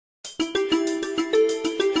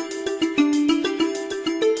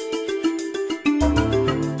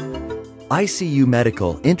ICU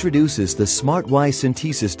Medical introduces the SmartY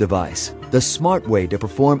Centesis device, the smart way to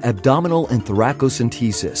perform abdominal and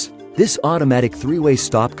thoracocentesis. This automatic three-way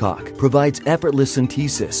stopcock provides effortless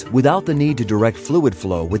centesis without the need to direct fluid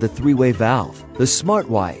flow with a three-way valve. The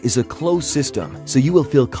SmartY is a closed system, so you will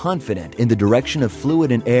feel confident in the direction of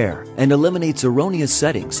fluid and air and eliminates erroneous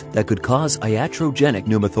settings that could cause iatrogenic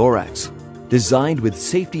pneumothorax. Designed with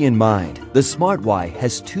safety in mind, the SmartY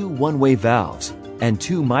has two one-way valves and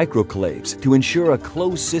two microclaves to ensure a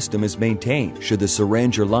closed system is maintained should the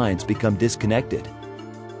syringe or lines become disconnected.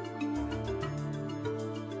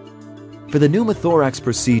 For the pneumothorax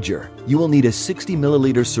procedure, you will need a 60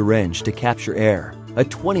 milliliter syringe to capture air, a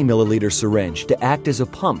 20 milliliter syringe to act as a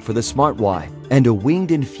pump for the SmartY, and a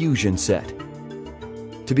winged infusion set.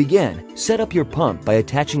 To begin, set up your pump by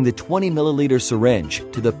attaching the 20 milliliter syringe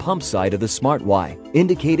to the pump side of the SmartY,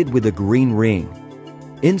 indicated with a green ring.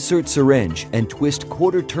 Insert syringe and twist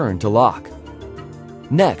quarter turn to lock.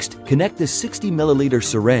 Next, connect the 60 milliliter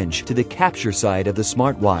syringe to the capture side of the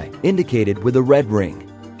SmartY, indicated with a red ring.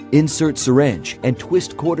 Insert syringe and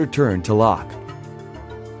twist quarter turn to lock.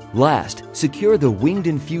 Last, secure the winged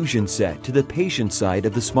infusion set to the patient side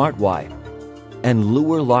of the SmartY and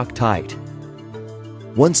lure lock tight.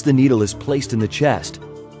 Once the needle is placed in the chest,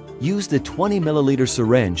 use the 20 milliliter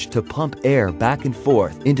syringe to pump air back and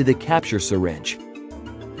forth into the capture syringe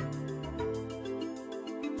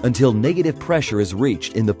until negative pressure is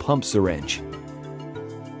reached in the pump syringe.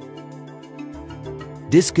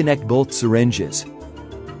 Disconnect both syringes.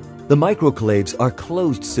 The microclaves are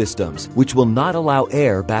closed systems which will not allow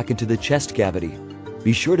air back into the chest cavity.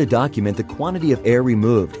 Be sure to document the quantity of air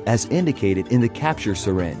removed as indicated in the capture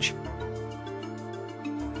syringe.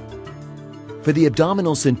 For the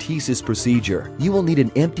Abdominocentesis procedure, you will need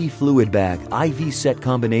an empty fluid bag IV set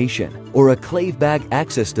combination or a clave bag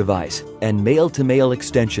access device and male-to-male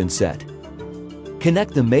extension set.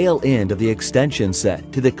 Connect the male end of the extension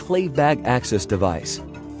set to the clave bag access device.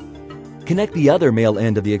 Connect the other male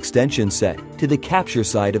end of the extension set to the capture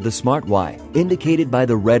side of the SmartY, indicated by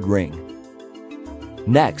the red ring.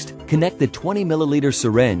 Next, connect the 20 milliliter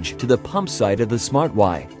syringe to the pump side of the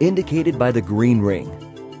SmartY, indicated by the green ring.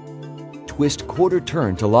 Twist quarter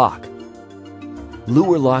turn to lock.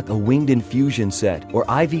 Lure lock a winged infusion set or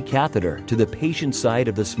IV catheter to the patient side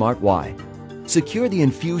of the SmartY. Secure the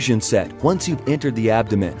infusion set once you've entered the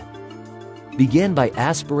abdomen. Begin by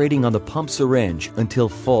aspirating on the pump syringe until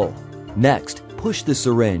full. Next, push the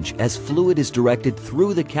syringe as fluid is directed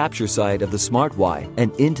through the capture side of the SmartY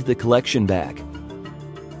and into the collection bag.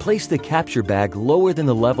 Place the capture bag lower than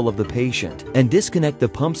the level of the patient and disconnect the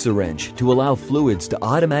pump syringe to allow fluids to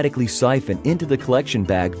automatically siphon into the collection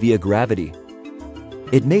bag via gravity.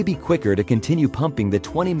 It may be quicker to continue pumping the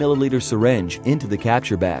 20 milliliter syringe into the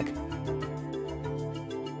capture bag.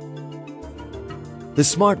 The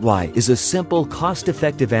SmartY is a simple,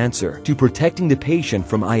 cost-effective answer to protecting the patient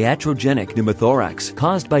from iatrogenic pneumothorax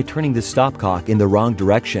caused by turning the stopcock in the wrong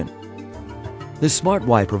direction. The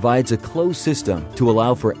SmartY provides a closed system to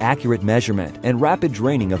allow for accurate measurement and rapid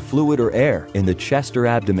draining of fluid or air in the chest or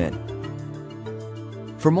abdomen.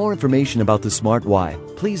 For more information about the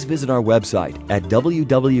SmartY, please visit our website at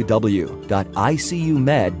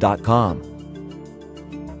www.icumed.com.